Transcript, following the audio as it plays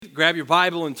grab your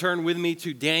Bible and turn with me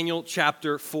to Daniel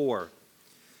chapter 4.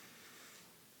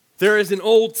 There is an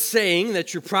old saying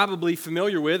that you're probably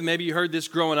familiar with. Maybe you heard this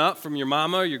growing up from your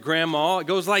mama or your grandma. It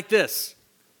goes like this: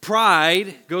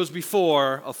 pride goes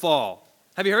before a fall.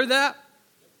 Have you heard that?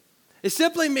 It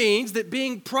simply means that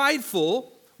being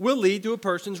prideful will lead to a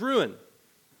person's ruin.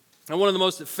 And one of the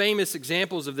most famous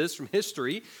examples of this from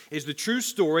history is the true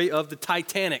story of the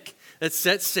Titanic that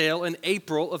set sail in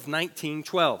April of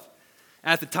 1912.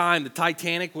 At the time, the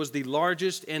Titanic was the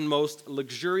largest and most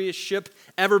luxurious ship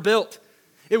ever built.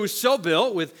 It was so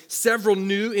built with several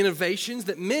new innovations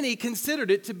that many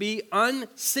considered it to be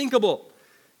unsinkable.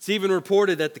 It's even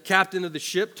reported that the captain of the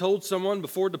ship told someone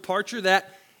before departure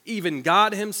that even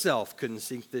God himself couldn't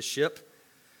sink this ship.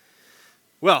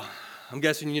 Well, I'm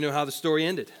guessing you know how the story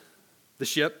ended. The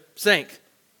ship sank,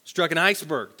 struck an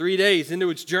iceberg 3 days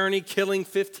into its journey, killing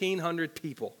 1,500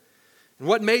 people. And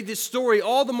what made this story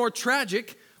all the more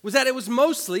tragic was that it was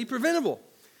mostly preventable.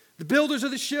 The builders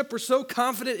of the ship were so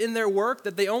confident in their work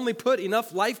that they only put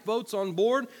enough lifeboats on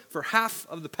board for half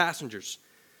of the passengers.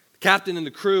 The captain and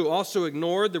the crew also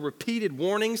ignored the repeated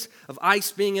warnings of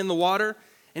ice being in the water.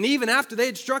 And even after they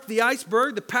had struck the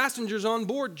iceberg, the passengers on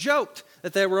board joked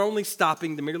that they were only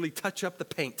stopping to merely touch up the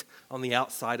paint on the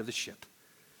outside of the ship.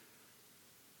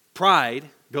 Pride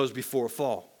goes before a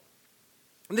fall.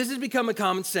 And this has become a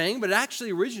common saying, but it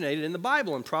actually originated in the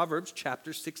Bible in Proverbs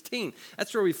chapter 16.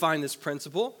 That's where we find this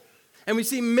principle. And we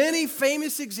see many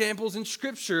famous examples in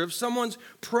Scripture of someone's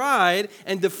pride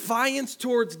and defiance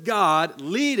towards God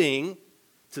leading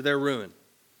to their ruin.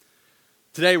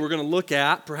 Today we're going to look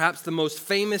at perhaps the most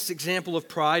famous example of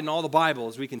pride in all the Bible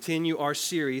as we continue our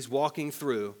series walking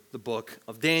through the book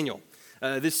of Daniel.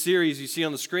 This series you see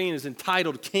on the screen is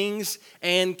entitled Kings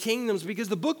and Kingdoms because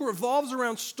the book revolves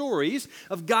around stories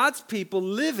of God's people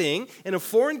living in a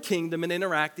foreign kingdom and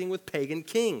interacting with pagan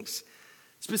kings.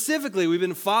 Specifically, we've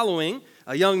been following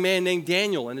a young man named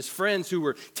Daniel and his friends who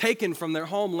were taken from their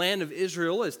homeland of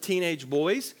Israel as teenage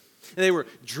boys. And they were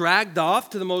dragged off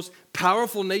to the most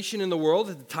powerful nation in the world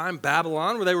at the time,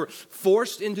 Babylon, where they were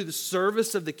forced into the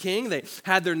service of the king. They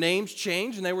had their names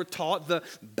changed and they were taught the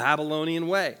Babylonian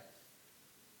way.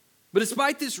 But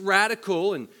despite this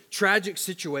radical and tragic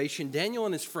situation, Daniel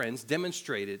and his friends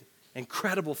demonstrated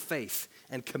incredible faith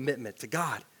and commitment to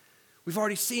God. We've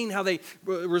already seen how they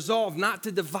resolved not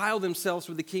to defile themselves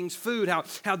with the king's food,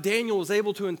 how Daniel was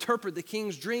able to interpret the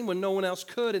king's dream when no one else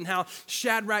could, and how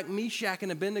Shadrach, Meshach,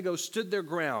 and Abednego stood their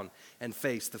ground and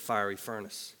faced the fiery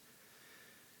furnace.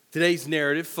 Today's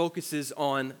narrative focuses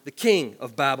on the king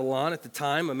of Babylon at the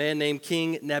time, a man named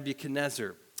King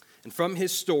Nebuchadnezzar. And from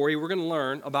his story, we're going to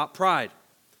learn about pride.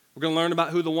 We're going to learn about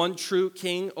who the one true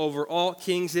king over all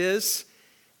kings is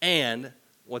and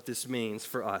what this means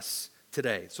for us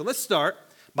today. So let's start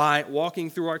by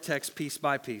walking through our text piece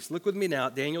by piece. Look with me now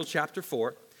at Daniel chapter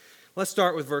 4. Let's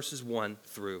start with verses 1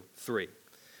 through 3.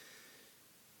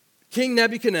 King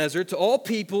Nebuchadnezzar, to all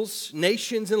peoples,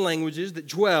 nations, and languages that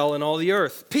dwell in all the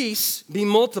earth, peace be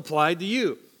multiplied to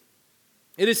you.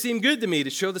 It has seemed good to me to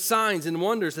show the signs and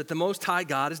wonders that the Most High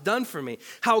God has done for me.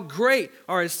 How great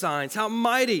are his signs, how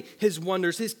mighty his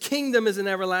wonders. His kingdom is an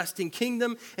everlasting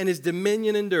kingdom, and his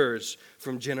dominion endures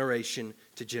from generation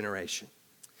to generation.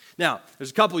 Now,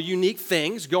 there's a couple unique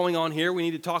things going on here we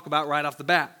need to talk about right off the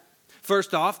bat.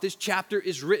 First off, this chapter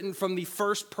is written from the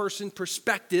first-person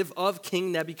perspective of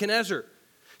King Nebuchadnezzar.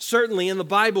 Certainly in the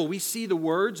Bible, we see the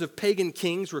words of pagan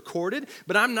kings recorded,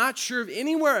 but I'm not sure of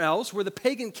anywhere else where the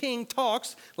pagan king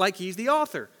talks like he's the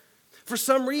author. For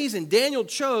some reason, Daniel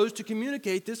chose to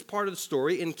communicate this part of the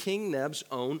story in King Neb's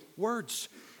own words.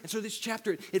 And so this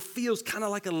chapter, it feels kind of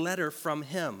like a letter from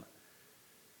him.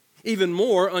 Even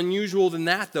more unusual than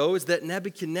that, though, is that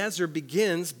Nebuchadnezzar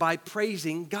begins by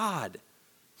praising God.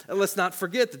 And let's not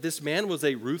forget that this man was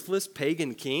a ruthless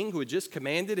pagan king who had just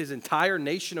commanded his entire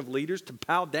nation of leaders to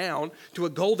bow down to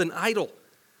a golden idol.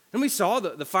 And we saw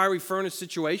the fiery furnace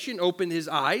situation opened his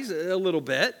eyes a little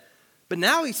bit. But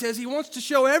now he says he wants to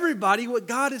show everybody what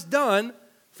God has done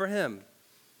for him.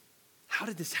 How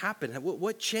did this happen?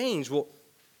 What changed? Well,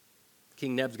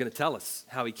 King Neb's going to tell us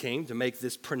how he came to make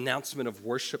this pronouncement of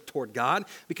worship toward God,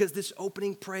 because this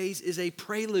opening praise is a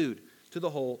prelude to the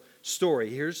whole story.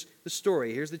 Here's the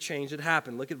story. Here's the change that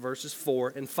happened. Look at verses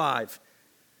 4 and 5.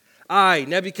 I,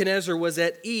 Nebuchadnezzar, was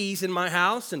at ease in my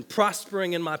house and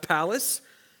prospering in my palace.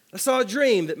 I saw a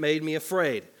dream that made me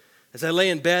afraid. As I lay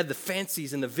in bed, the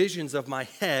fancies and the visions of my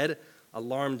head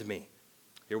alarmed me.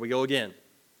 Here we go again.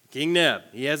 King Neb,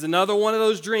 he has another one of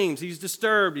those dreams. He's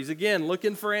disturbed. He's again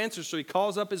looking for answers. So he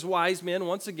calls up his wise men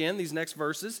once again, these next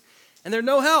verses. And they're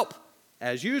no help,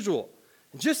 as usual.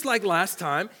 And just like last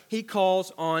time, he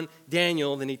calls on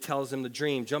Daniel, then he tells him the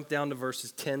dream. Jump down to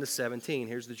verses 10 to 17.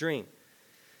 Here's the dream.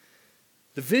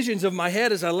 The visions of my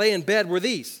head as I lay in bed were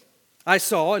these. I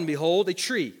saw, and behold, a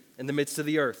tree in the midst of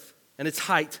the earth, and its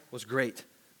height was great.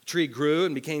 The tree grew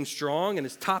and became strong, and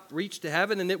its top reached to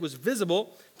heaven, and it was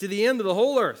visible to the end of the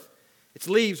whole earth. Its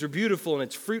leaves were beautiful, and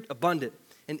its fruit abundant,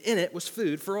 and in it was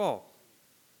food for all.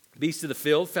 The beasts of the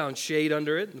field found shade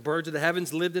under it, and the birds of the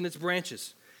heavens lived in its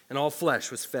branches, and all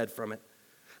flesh was fed from it.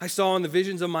 I saw in the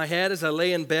visions of my head as I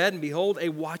lay in bed, and behold, a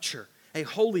watcher, a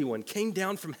holy one, came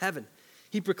down from heaven.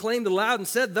 He proclaimed aloud and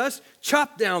said thus,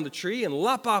 chop down the tree and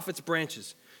lop off its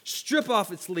branches, strip off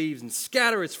its leaves and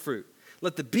scatter its fruit.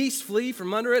 Let the beasts flee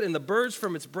from under it and the birds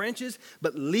from its branches,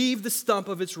 but leave the stump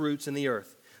of its roots in the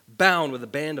earth, bound with a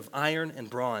band of iron and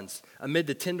bronze, amid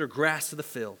the tender grass of the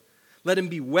field. Let him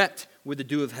be wet with the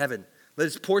dew of heaven. Let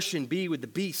his portion be with the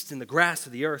beasts in the grass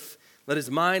of the earth. Let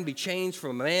his mind be changed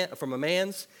from a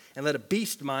man's, and let a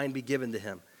beast mind be given to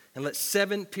him. And let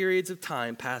 7 periods of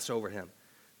time pass over him.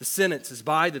 The sentence is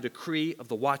by the decree of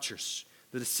the watchers,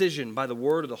 the decision by the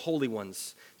word of the holy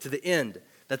ones, to the end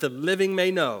that the living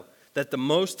may know that the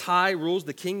Most High rules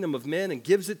the kingdom of men and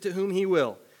gives it to whom he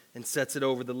will and sets it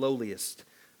over the lowliest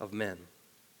of men.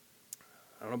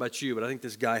 I don't know about you, but I think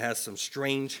this guy has some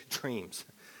strange dreams.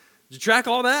 Did you track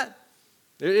all that?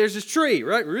 There's this tree,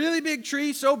 right? Really big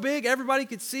tree, so big everybody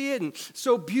could see it, and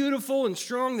so beautiful and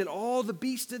strong that all the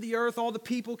beasts of the earth, all the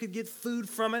people could get food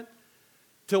from it.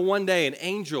 Till one day an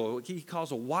angel, he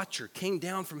calls a watcher, came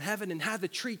down from heaven and had the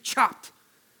tree chopped,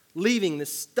 leaving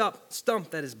this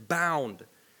stump that is bound.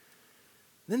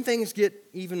 Then things get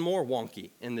even more wonky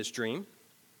in this dream,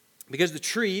 because the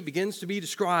tree begins to be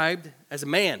described as a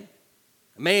man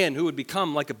who would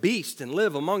become like a beast and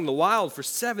live among the wild for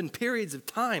 7 periods of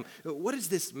time. What does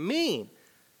this mean?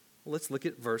 Well, let's look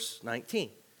at verse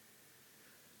 19.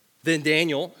 Then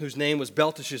Daniel, whose name was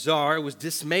Belteshazzar, was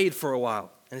dismayed for a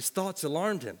while, and his thoughts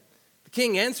alarmed him. The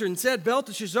king answered and said,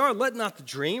 Belteshazzar, let not the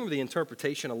dream or the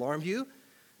interpretation alarm you.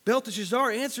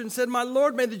 Belteshazzar answered and said, my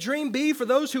lord, may the dream be for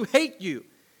those who hate you,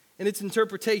 and its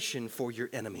interpretation for your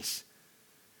enemies.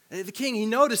 And the king, he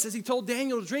noticed as he told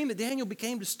Daniel the dream that Daniel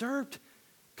became disturbed,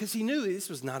 because he knew this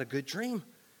was not a good dream.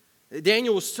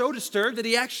 Daniel was so disturbed that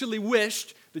he actually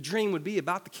wished the dream would be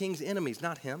about the king's enemies,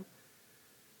 not him.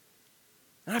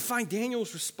 And I find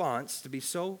Daniel's response to be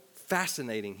so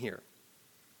fascinating here.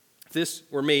 If this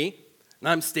were me, and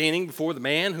I'm standing before the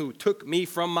man who took me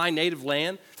from my native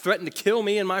land, threatened to kill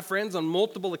me and my friends on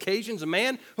multiple occasions, a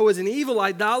man who is an evil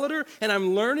idolater, and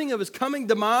I'm learning of his coming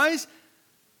demise,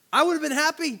 I would have been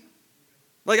happy.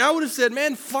 Like I would have said,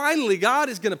 man, finally God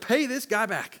is going to pay this guy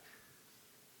back.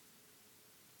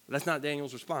 But that's not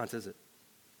Daniel's response, is it?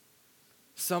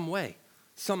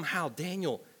 Somehow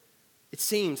Daniel, it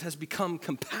seems, has become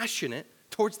compassionate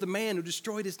towards the man who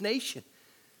destroyed his nation.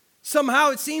 Somehow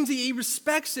it seems he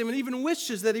respects him and even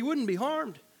wishes that he wouldn't be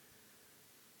harmed.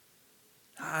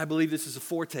 I believe this is a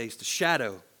foretaste, a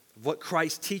shadow of what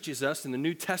Christ teaches us in the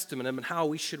New Testament and how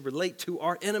we should relate to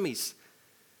our enemies.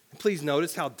 And please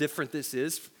notice how different this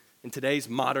is in today's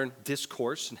modern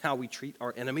discourse and how we treat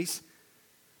our enemies.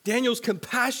 Daniel's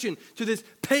compassion to this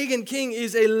pagan king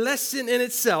is a lesson in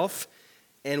itself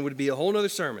and would be a whole other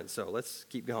sermon. So let's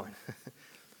keep going.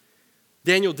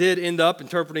 Daniel did end up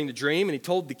interpreting the dream, and he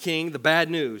told the king the bad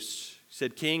news. He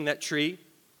said, King, that tree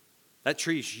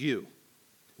is you.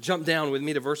 Jump down with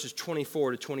me to verses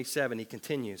 24 to 27. He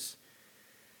continues.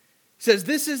 He says,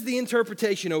 this is the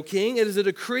interpretation, O king. It is a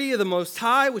decree of the Most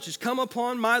High, which has come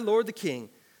upon my lord the king.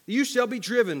 You shall be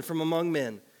driven from among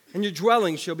men, and your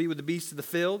dwelling shall be with the beasts of the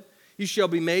field. You shall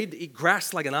be made to eat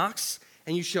grass like an ox,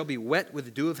 and you shall be wet with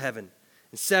the dew of heaven.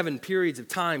 And 7 periods of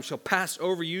time shall pass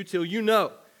over you till you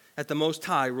know that the Most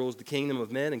High rules the kingdom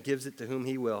of men and gives it to whom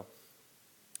he will.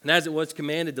 And as it was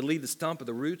commanded to leave the stump of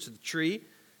the roots of the tree,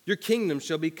 your kingdom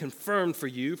shall be confirmed for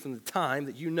you from the time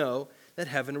that you know that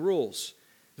heaven rules.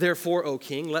 Therefore, O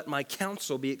king, let my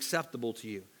counsel be acceptable to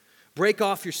you. Break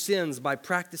off your sins by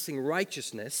practicing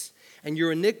righteousness, and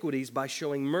your iniquities by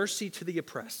showing mercy to the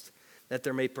oppressed, that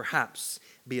there may perhaps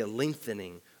be a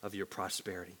lengthening of your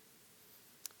prosperity.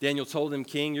 Daniel told him,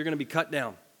 King, you're going to be cut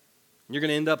down. You're going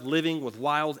to end up living with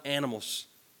wild animals.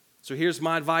 So here's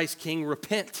my advice, King.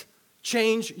 Repent.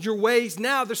 Change your ways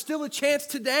now. There's still a chance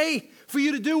today for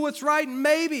you to do what's right, and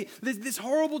maybe this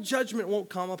horrible judgment won't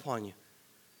come upon you.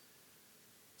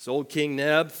 So old King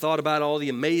Neb thought about all the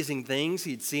amazing things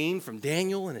he'd seen from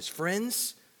Daniel and his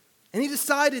friends, and he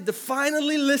decided to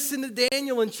finally listen to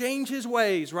Daniel and change his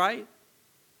ways, right?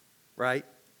 Right?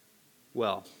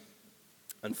 Well,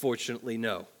 unfortunately,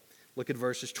 no. Look at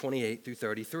verses 28 through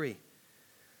 33.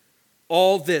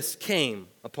 All this came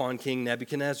upon King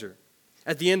Nebuchadnezzar.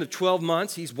 At the end of 12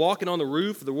 months, he's walking on the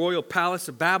roof of the royal palace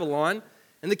of Babylon,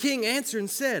 and the king answered and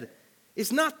said,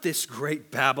 "Is not this great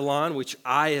Babylon, which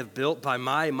I have built by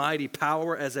my mighty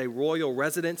power as a royal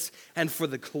residence and for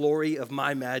the glory of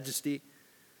my majesty?"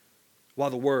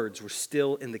 While the words were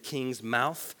still in the king's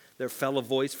mouth, there fell a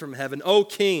voice from heaven, "O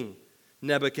King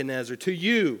Nebuchadnezzar, to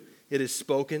you it is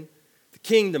spoken. The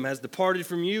kingdom has departed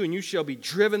from you, and you shall be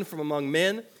driven from among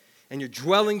men, and your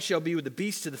dwelling shall be with the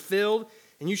beasts of the field,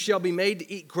 and you shall be made to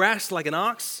eat grass like an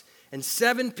ox, and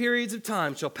 7 periods of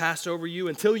time shall pass over you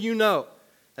until you know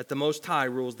that the Most High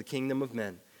rules the kingdom of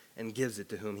men and gives it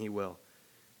to whom he will."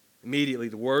 Immediately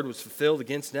the word was fulfilled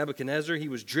against Nebuchadnezzar. He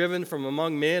was driven from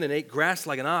among men and ate grass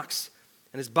like an ox,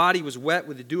 and his body was wet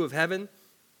with the dew of heaven,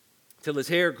 till his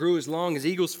hair grew as long as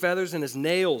eagle's feathers, and his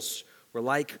nails were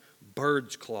like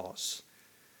birds' claws.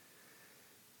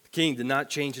 The king did not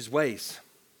change his ways.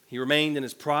 He remained in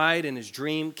his pride, and his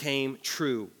dream came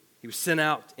true. He was sent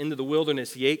out into the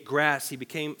wilderness. He ate grass. He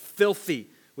became filthy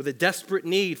with a desperate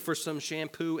need for some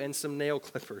shampoo and some nail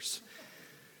clippers.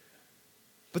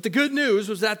 But the good news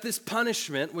was that this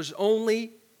punishment was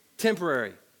only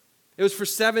temporary. It was for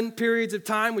 7 periods of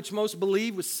time, which most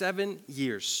believe was 7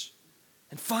 years.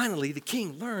 And finally, the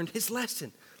king learned his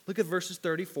lesson. Look at verses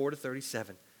 34 to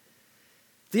 37.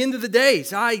 At the end of the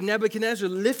days, I, Nebuchadnezzar,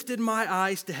 lifted my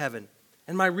eyes to heaven,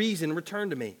 and my reason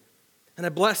returned to me. And I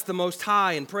blessed the Most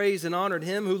High and praised and honored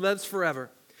him who lives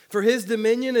forever. For his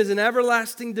dominion is an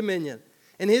everlasting dominion,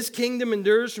 and his kingdom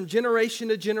endures from generation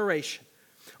to generation.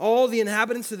 All the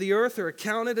inhabitants of the earth are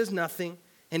accounted as nothing,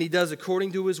 and he does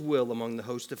according to his will among the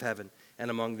host of heaven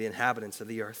and among the inhabitants of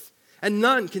the earth. And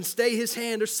none can stay his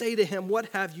hand or say to him, "What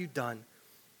have you done?"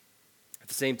 At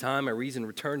the same time, my reason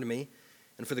returned to me,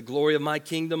 and for the glory of my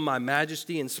kingdom, my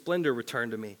majesty and splendor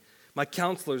returned to me. My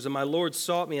counselors and my lords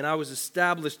sought me, and I was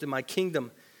established in my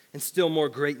kingdom, and still more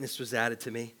greatness was added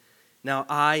to me. Now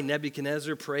I,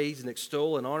 Nebuchadnezzar, praise and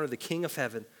extol and honor the King of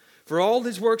heaven, for all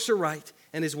his works are right,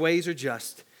 and his ways are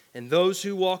just, and those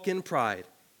who walk in pride,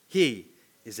 he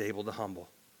is able to humble.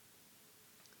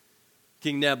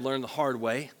 King Neb learned the hard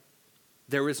way.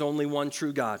 There is only one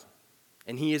true God,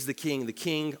 and he is the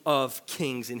King of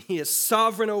kings, and he is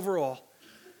sovereign over all.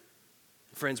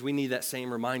 Friends, we need that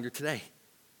same reminder today.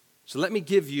 So let me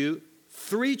give you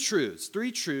three truths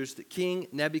that King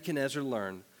Nebuchadnezzar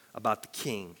learned about the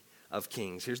King of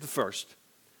Kings. Here's the first.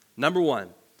 Number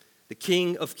one, the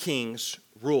King of Kings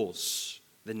rules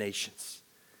the nations.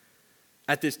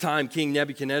 At this time, King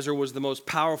Nebuchadnezzar was the most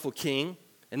powerful king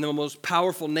and the most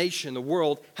powerful nation the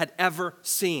world had ever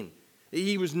seen.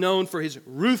 He was known for his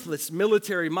ruthless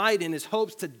military might and his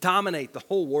hopes to dominate the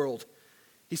whole world.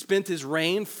 He spent his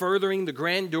reign furthering the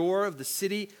grandeur of the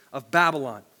city of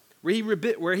Babylon,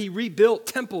 where he rebuilt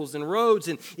temples and roads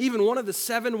and even one of the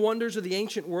 7 wonders of the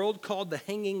ancient world called the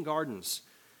Hanging Gardens.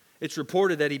 It's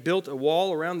reported that he built a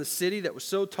wall around the city that was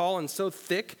so tall and so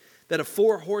thick that a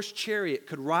 4-horse chariot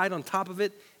could ride on top of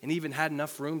it and even had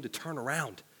enough room to turn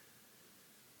around.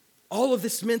 All of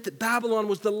this meant that Babylon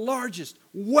was the largest,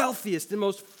 wealthiest, and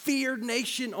most feared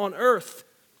nation on earth.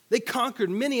 They conquered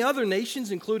many other nations,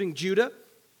 including Judah,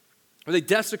 where they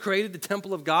desecrated the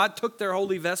temple of God, took their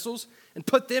holy vessels, and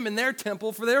put them in their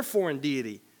temple for their foreign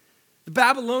deity. The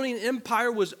Babylonian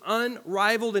Empire was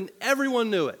unrivaled, and everyone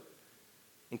knew it,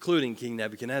 including King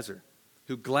Nebuchadnezzar,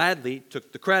 who gladly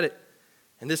took the credit.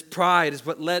 And this pride is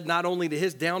what led not only to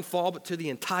his downfall, but to the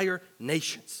entire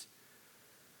nations.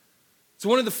 So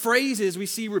one of the phrases we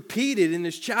see repeated in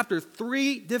this chapter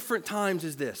 3 different times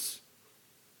is this: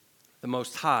 the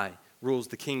Most High rules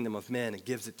the kingdom of men and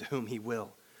gives it to whom he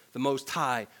will. The Most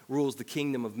High rules the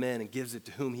kingdom of men and gives it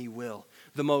to whom he will.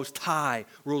 The Most High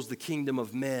rules the kingdom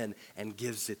of men and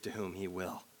gives it to whom he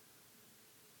will.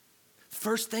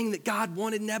 First thing that God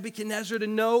wanted Nebuchadnezzar to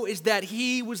know is that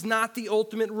he was not the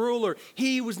ultimate ruler.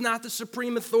 He was not the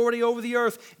supreme authority over the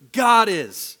earth. God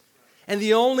is. And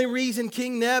the only reason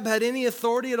King Neb had any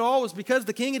authority at all was because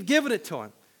the king had given it to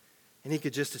him. And he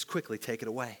could just as quickly take it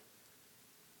away.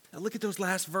 Now look at those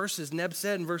last verses. Neb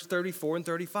said in verse 34 and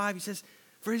 35, he says,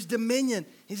 "For his dominion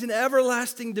is an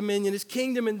everlasting dominion. His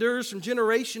kingdom endures from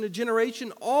generation to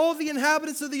generation. All the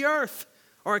inhabitants of the earth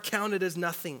are accounted as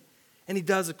nothing. And he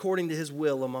does according to his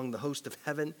will among the host of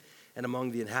heaven and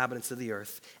among the inhabitants of the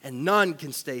earth. And none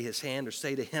can stay his hand or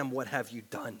say to him, 'What have you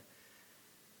done?'"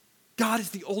 God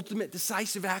is the ultimate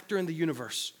decisive actor in the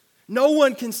universe. No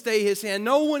one can stay his hand.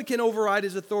 No one can override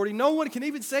his authority. No one can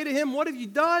even say to him, "What have you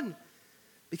done?"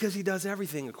 Because he does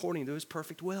everything according to his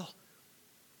perfect will.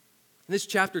 And this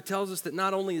chapter tells us that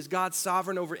not only is God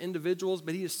sovereign over individuals,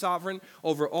 but he is sovereign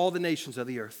over all the nations of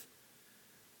the earth.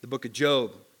 The book of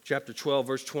Job, chapter 12,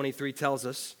 verse 23 tells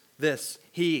us this: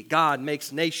 He, God,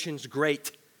 makes nations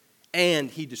great,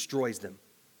 and He destroys them.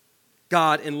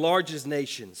 God enlarges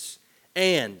nations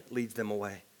and leads them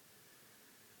away.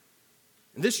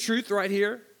 And this truth right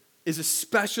here is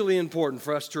especially important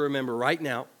for us to remember right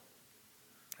now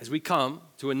as we come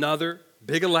to another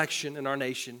big election in our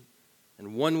nation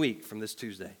in 1 week from this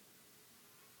Tuesday.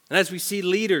 And as we see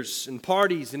leaders and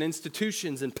parties and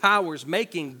institutions and powers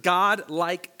making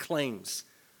God-like claims,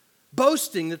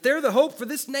 boasting that they're the hope for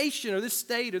this nation or this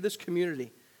state or this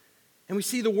community. And we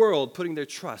see the world putting their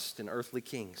trust in earthly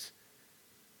kings.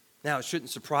 Now, it shouldn't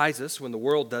surprise us when the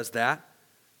world does that,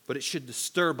 but it should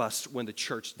disturb us when the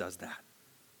church does that.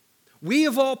 We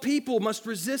of all people must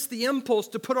resist the impulse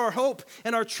to put our hope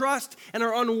and our trust and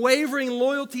our unwavering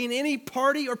loyalty in any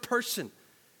party or person.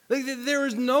 There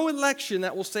is no election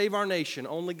that will save our nation.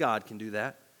 Only God can do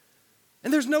that.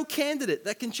 And there's no candidate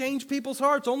that can change people's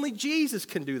hearts. Only Jesus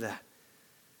can do that.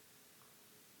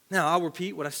 Now, I'll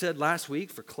repeat what I said last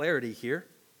week for clarity here.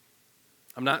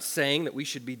 I'm not saying that we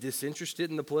should be disinterested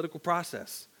in the political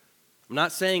process. I'm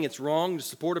not saying it's wrong to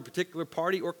support a particular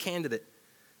party or candidate.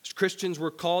 As Christians,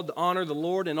 we're called to honor the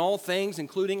Lord in all things,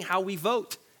 including how we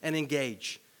vote and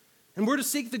engage. And we're to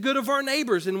seek the good of our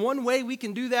neighbors. And one way we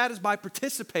can do that is by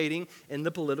participating in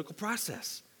the political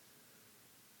process.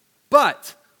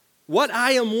 But what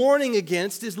I am warning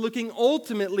against is looking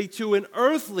ultimately to an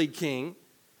earthly king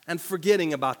and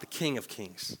forgetting about the King of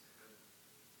Kings.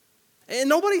 And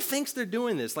nobody thinks they're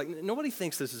doing this. Like, nobody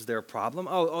thinks this is their problem.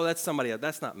 Oh, that's somebody else.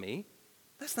 That's not me.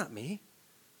 That's not me.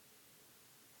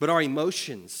 But our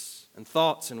emotions and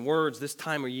thoughts and words this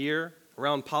time of year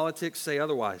around politics say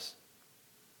otherwise.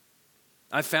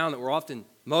 I've found that we're often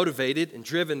motivated and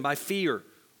driven by fear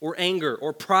or anger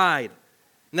or pride.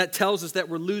 And that tells us that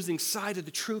we're losing sight of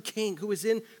the true king who is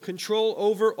in control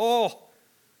over all.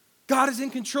 God is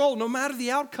in control no matter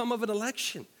the outcome of an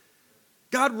election.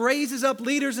 God raises up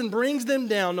leaders and brings them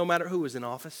down no matter who is in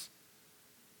office.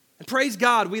 And praise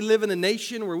God, we live in a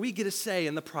nation where we get a say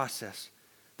in the process.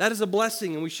 That is a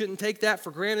blessing, and we shouldn't take that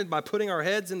for granted by putting our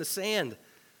heads in the sand.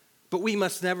 But we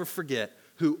must never forget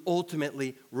who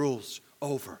ultimately rules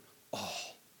over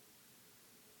all.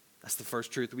 That's the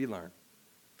first truth we learn.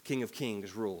 The King of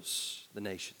Kings rules the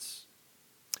nations.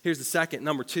 Here's the second,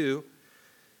 number two.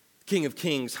 The King of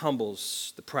Kings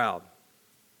humbles the proud.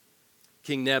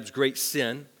 King Neb's great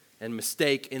sin and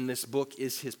mistake in this book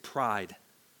is his pride.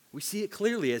 We see it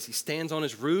clearly as he stands on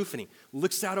his roof and he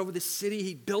looks out over the city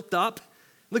he built up.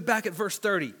 Look back at verse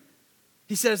 30.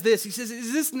 He says this. He says,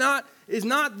 is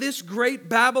not this great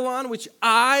Babylon which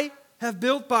I have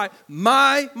built by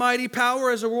my mighty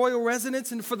power as a royal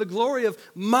residence and for the glory of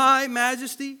my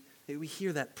majesty? We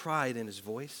hear that pride in his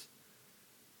voice.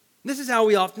 This is how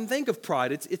we often think of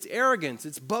pride. It's arrogance,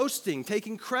 it's boasting,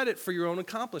 taking credit for your own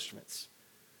accomplishments.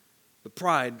 But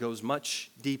pride goes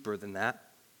much deeper than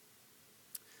that.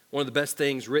 One of the best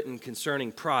things written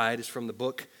concerning pride is from the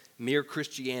book Mere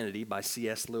Christianity by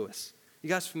C.S. Lewis. You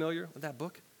guys familiar with that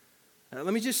book?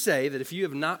 Let me just say that if you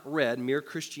have not read Mere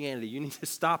Christianity, you need to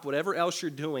stop whatever else you're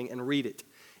doing and read it.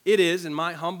 It is, in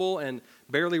my humble and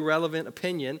barely relevant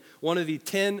opinion, one of the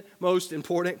 10 most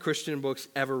important Christian books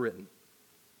ever written.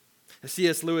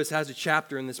 C.S. Lewis has a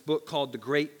chapter in this book called The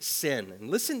Great Sin. And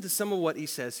listen to some of what he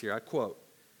says here. I quote,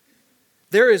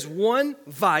 "There is one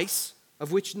vice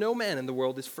of which no man in the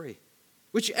world is free,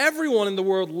 which everyone in the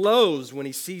world loathes when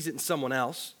he sees it in someone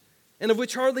else, and of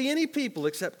which hardly any people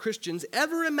except Christians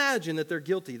ever imagine that they're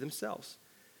guilty themselves.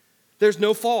 There's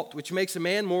no fault which makes a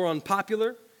man more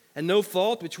unpopular, and no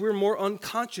fault which we're more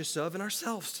unconscious of in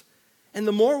ourselves. And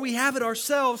the more we have it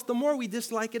ourselves, the more we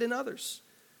dislike it in others.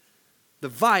 The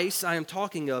vice I am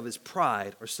talking of is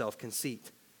pride or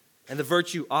self-conceit. And the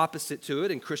virtue opposite to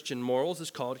it in Christian morals is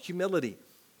called humility.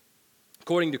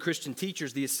 According to Christian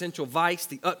teachers, the essential vice,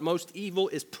 the utmost evil,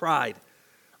 is pride.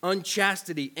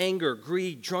 Unchastity, anger,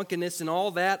 greed, drunkenness, and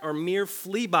all that are mere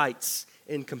flea bites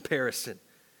in comparison.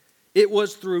 It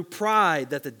was through pride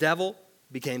that the devil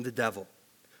became the devil.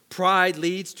 Pride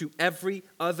leads to every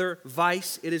other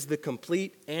vice. It is the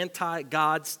complete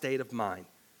anti-God state of mind."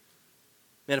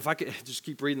 Man, if I could just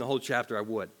keep reading the whole chapter, I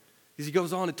would. Because he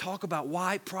goes on to talk about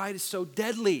why pride is so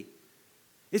deadly.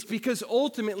 It's because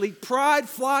ultimately pride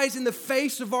flies in the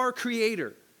face of our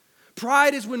Creator.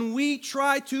 Pride is when we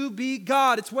try to be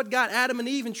God. It's what got Adam and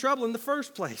Eve in trouble in the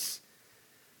first place.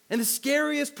 And the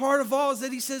scariest part of all is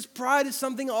that he says pride is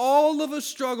something all of us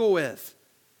struggle with.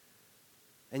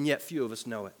 And yet few of us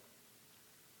know it.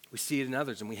 We see it in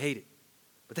others and we hate it.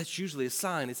 But that's usually a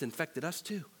sign it's infected us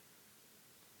too.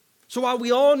 So while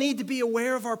we all need to be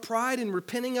aware of our pride and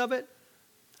repenting of it,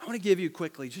 I want to give you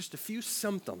quickly just a few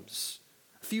symptoms,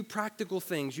 a few practical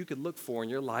things you could look for in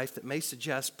your life that may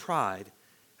suggest pride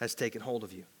has taken hold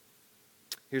of you.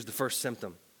 Here's the first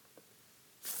symptom: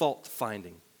 fault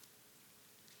finding.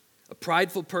 A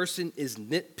prideful person is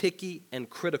nitpicky and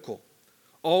critical,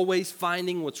 always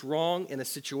finding what's wrong in a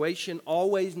situation,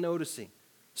 always noticing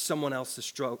someone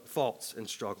else's faults and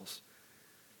struggles.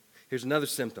 Here's another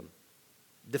symptom: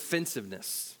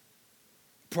 defensiveness.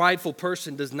 A prideful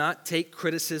person does not take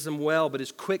criticism well, but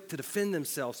is quick to defend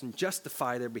themselves and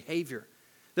justify their behavior.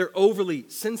 They're overly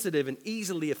sensitive and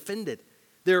easily offended.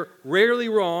 They're rarely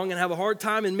wrong and have a hard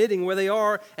time admitting where they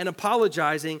are and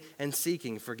apologizing and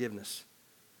seeking forgiveness.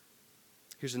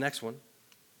 Here's the next one: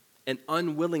 an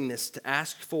unwillingness to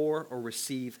ask for or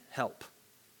receive help.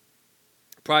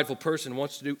 A prideful person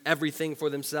wants to do everything for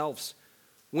themselves.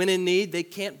 When in need, they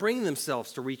can't bring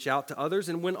themselves to reach out to others,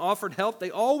 and when offered help,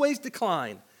 they always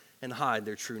decline and hide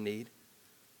their true need.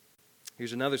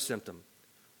 Here's another symptom: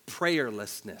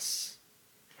 prayerlessness.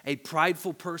 A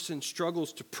prideful person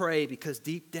struggles to pray because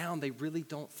deep down they really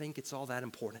don't think it's all that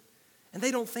important, and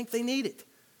they don't think they need it.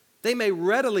 They may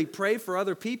readily pray for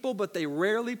other people, but they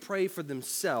rarely pray for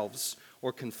themselves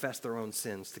or confess their own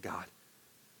sins to God.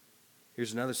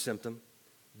 Here's another symptom: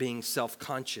 being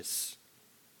self-conscious.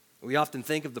 We often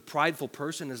think of the prideful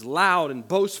person as loud and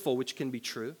boastful, which can be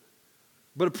true.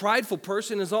 But a prideful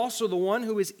person is also the one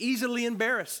who is easily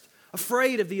embarrassed,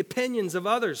 afraid of the opinions of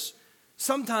others.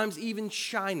 Sometimes even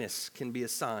shyness can be a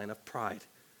sign of pride.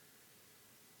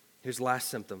 Here's the last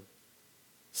symptom: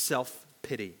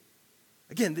 self-pity.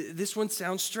 Again, this one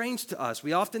sounds strange to us.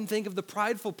 We often think of the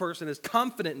prideful person as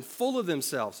confident and full of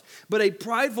themselves. But a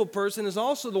prideful person is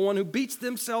also the one who beats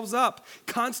themselves up,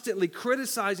 constantly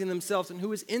criticizing themselves, and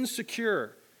who is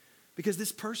insecure because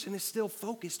this person is still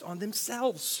focused on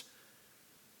themselves.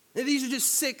 Now, these are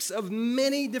just 6 of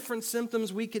many different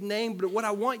symptoms we could name, but what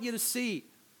I want you to see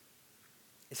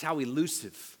is how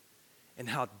elusive and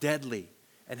how deadly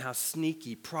and how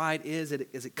sneaky pride is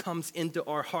as it comes into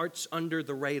our hearts under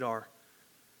the radar.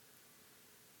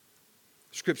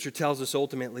 Scripture tells us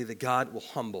ultimately that God will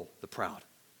humble the proud.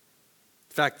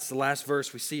 In fact, it's the last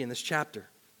verse we see in this chapter.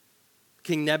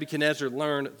 King Nebuchadnezzar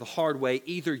learned the hard way: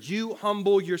 either you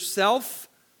humble yourself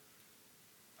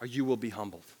or you will be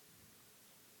humbled.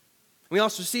 We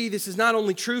also see this is not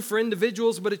only true for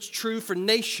individuals, but it's true for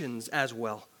nations as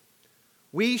well.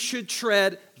 We should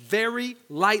tread very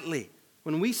lightly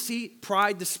when we see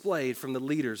pride displayed from the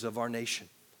leaders of our nation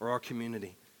or our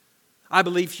community. I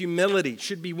believe humility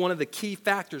should be one of the key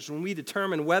factors when we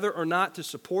determine whether or not to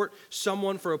support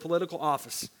someone for a political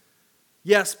office.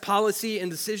 Yes, policy and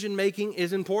decision making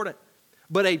is important,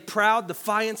 but a proud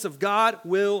defiance of God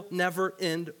will never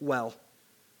end well.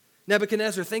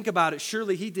 Nebuchadnezzar, think about it.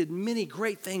 Surely he did many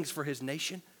great things for his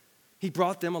nation. He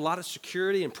brought them a lot of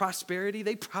security and prosperity.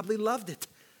 They probably loved it.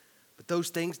 But those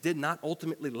things did not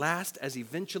ultimately last, as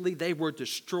eventually they were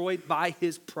destroyed by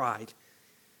his pride.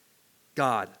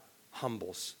 God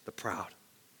humbles the proud.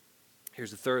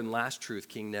 Here's the third and last truth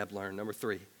King Neb learned. Number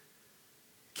 3,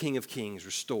 King of Kings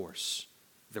restores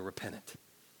the repentant.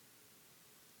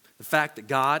 The fact that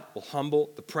God will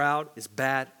humble the proud is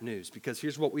bad news, because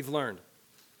here's what we've learned.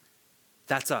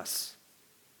 That's us.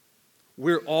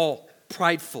 We're all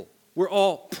prideful. We're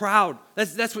all proud.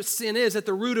 That's what sin is. At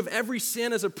the root of every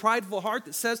sin is a prideful heart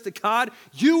that says to God,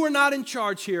 you are not in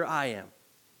charge here, I am.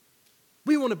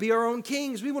 We want to be our own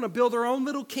kings. We want to build our own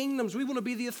little kingdoms. We want to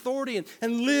be the authority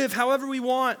and live however we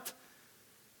want.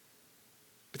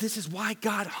 But this is why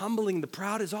God humbling the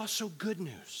proud is also good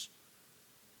news.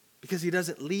 Because he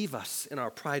doesn't leave us in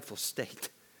our prideful state.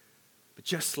 But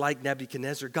just like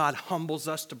Nebuchadnezzar, God humbles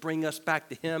us to bring us back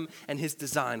to him and his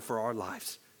design for our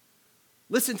lives.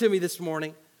 Listen to me this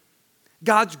morning.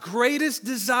 God's greatest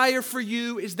desire for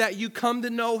you is that you come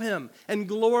to know him and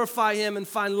glorify him and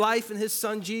find life in his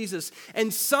son Jesus.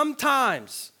 And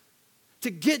sometimes,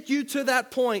 to get you to that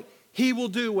point, he will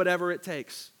do whatever it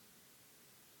takes.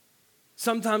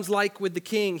 Sometimes, like with the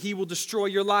king, he will destroy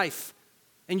your life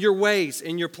and your ways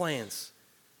and your plans.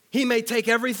 He may take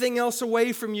everything else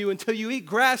away from you until you eat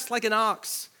grass like an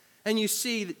ox and you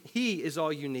see that he is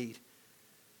all you need.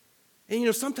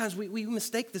 And sometimes we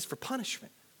mistake this for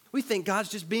punishment. We think God's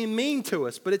just being mean to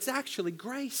us, but it's actually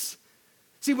grace.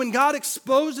 See, when God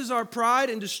exposes our pride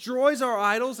and destroys our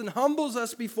idols and humbles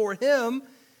us before him,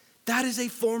 that is a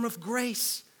form of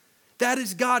grace. That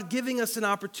is God giving us an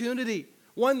opportunity,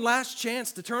 one last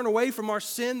chance to turn away from our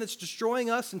sin that's destroying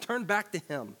us and turn back to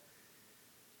him.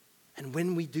 And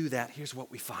when we do that, here's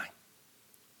what we find.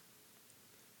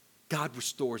 God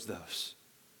restores those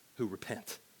who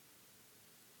repent.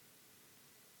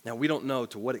 Now, we don't know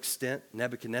to what extent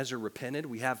Nebuchadnezzar repented.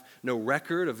 We have no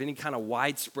record of any kind of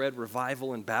widespread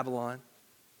revival in Babylon.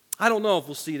 I don't know if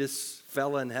we'll see this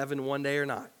fella in heaven one day or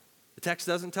not. The text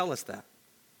doesn't tell us that.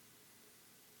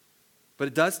 But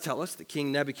it does tell us that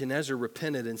King Nebuchadnezzar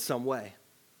repented in some way.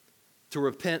 To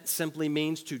repent simply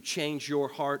means to change your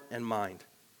heart and mind.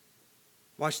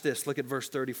 Watch this. Look at verse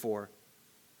 34.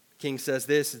 The king says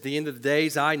this, "At the end of the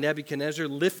days, I, Nebuchadnezzar,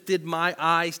 lifted my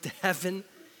eyes to heaven,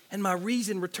 and my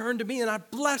reason returned to me, and I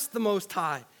blessed the Most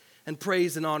High and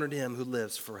praised and honored him who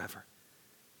lives forever."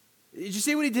 Did you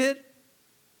see what he did?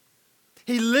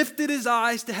 He lifted his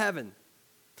eyes to heaven.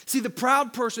 See, the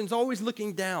proud person's always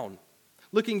looking down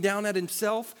at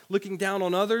himself, looking down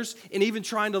on others, and even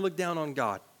trying to look down on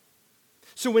God.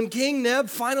 So when King Neb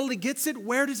finally gets it,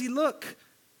 where does he look?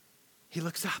 He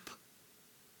looks up.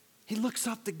 He looks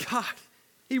up to God.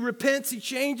 He repents, he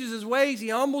changes his ways, he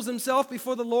humbles himself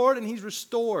before the Lord, and he's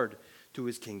restored to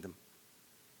his kingdom.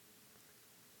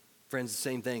 Friends, the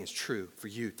same thing is true for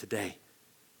you today.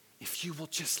 If you will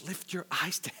just lift your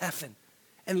eyes to heaven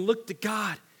and look to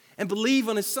God and believe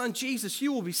on his Son Jesus,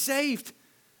 you will be saved.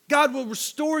 God will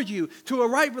restore you to a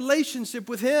right relationship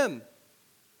with him.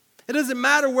 It doesn't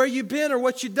matter where you've been or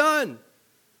what you've done.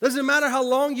 It doesn't matter how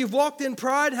long you've walked in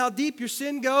pride, how deep your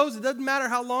sin goes. It doesn't matter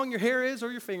how long your hair is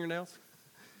or your fingernails.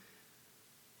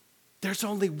 There's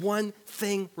only one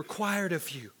thing required of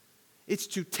you. It's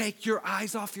to take your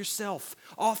eyes off yourself,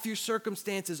 off your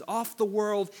circumstances, off the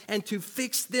world, and to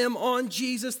fix them on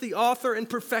Jesus, the author and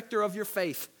perfecter of your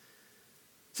faith.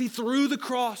 See, through the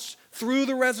cross, through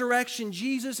the resurrection,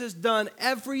 Jesus has done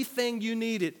everything you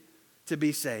needed to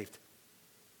be saved.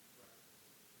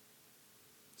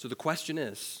 So the question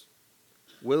is,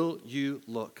 will you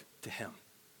look to him?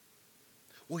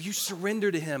 Will you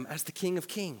surrender to him as the King of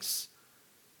Kings?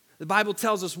 The Bible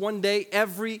tells us one day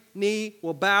every knee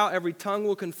will bow, every tongue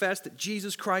will confess that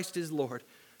Jesus Christ is Lord.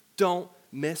 Don't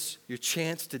miss your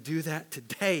chance to do that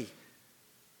today.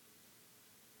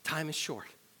 Time is short.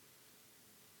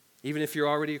 Even if you're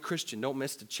already a Christian, don't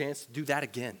miss the chance to do that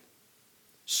again.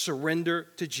 Surrender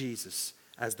to Jesus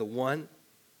as the one,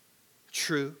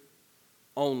 true,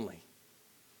 only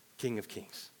King of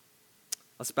Kings.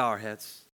 Let's bow our heads.